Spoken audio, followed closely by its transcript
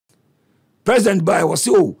President by was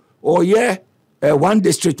so yeah, one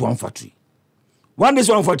district, one factory. One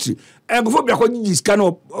district, one factory. And before we are this kind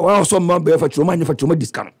of some member for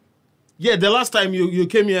discount. Yeah, the last time you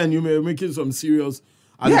came here and you were making some serious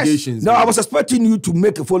allegations. Yes. No, I was expecting you to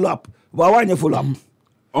make a follow up. But why not follow up?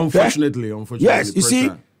 Unfortunately. Yes, you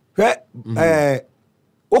see,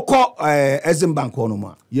 Oko Ezim Bank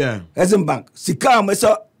onoma. Yeah. Ezim Bank. Sika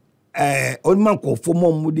mesa onman ko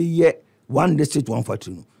fomo mudi ye one district one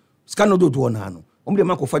factory no. Sika no do to one hano. Omde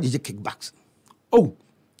man ko fa kickbacks. Oh,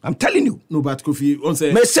 I'm telling you. No, but Kofi, on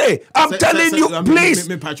say. Me say, I'm telling you, please.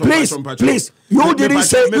 You didn't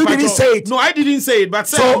say it. No, I didn't say it, but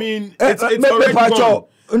say, I mean, it's already gone.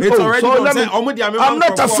 It's already gone. I'm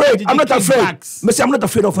not afraid. I'm not afraid. Me say, I'm not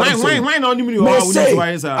afraid of anything. Why not?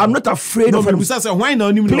 I'm not afraid of anything. Why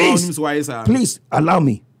not? Please, allow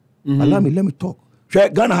me. Allow me, let me talk.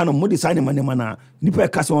 Ghana hano mudi sign money mana nipa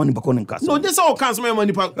kasa woni bako nkasa. No, this all counts money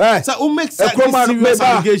nipa. So who makes that serious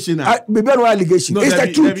allegation? Baby no allegation. It's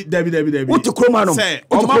the truth. Debbie. What to kromano? Say,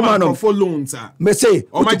 Omama for loans, sir. Me say,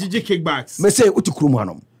 Oma jiji kickbacks. Me say what to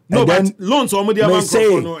kromano. No, but loans omo dia man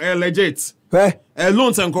for no legit.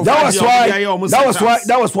 Loans and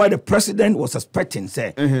that was why the president was suspecting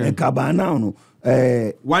say Kabana no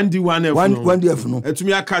 1D1F no.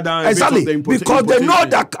 Exactly. Because they know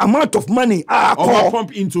that amount of money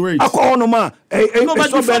pump into it. No, but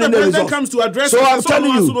before the president comes to address so I'm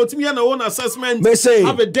telling you, own assessment,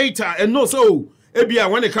 have a data and no so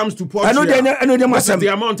when it comes to poultry, I know the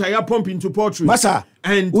amount I pump into poultry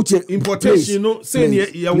and importation, you know, saying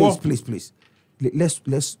please. Let's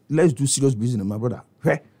do serious business, my brother.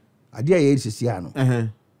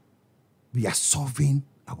 We are solving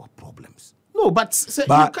our problems. No, but you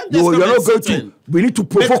can't just you're not going to. We need to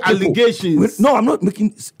provoke allegations. No, I'm not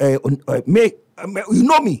making. You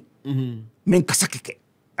know me.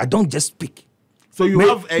 I don't just speak. So you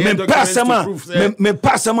have documents to prove. You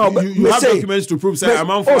have documents to prove. Say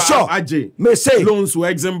amount for AJ. Me say loans to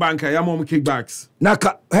Exim Bank. I am on kickbacks.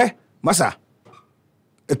 Naka, masa.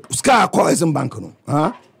 Ska call Exim Bank no.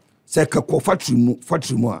 Say ka ko factory mo.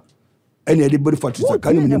 Any anybody factories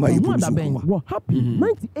can you name you what happened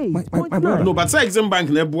 98.9 no but say Exim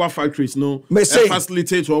Bank na boa factories no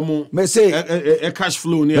facilitate omo me say a cash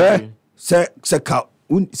flow near say ka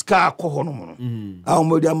ska ko ho no mo a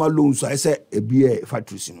omo dia ma loan so I say ebie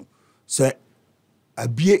factories no say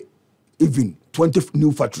abie even 20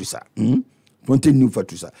 new factories 20 new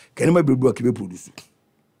factories can you be produce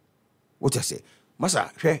what I say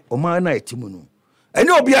masa hwe o ma na etimu no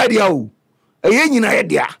ene obi adia o eye nyina ye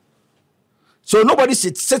dia. So nobody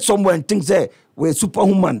sits somewhere and thinks that we're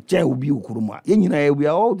superhuman. We are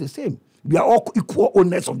all the same. We are all equal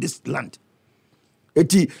owners of this land.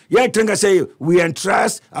 Say we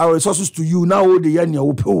entrust our resources to you now. We have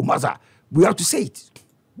to say it.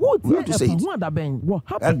 We have to say it.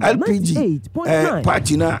 LPG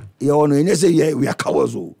party now. We are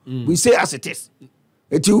cowards. We say as it is.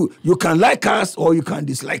 You can like us or you can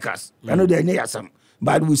dislike us. I know there are some,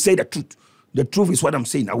 but we say the truth. The truth is what I'm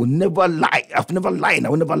saying. I will never lie. I've never lied. I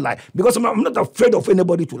will never lie. Because I'm not afraid of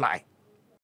anybody to lie.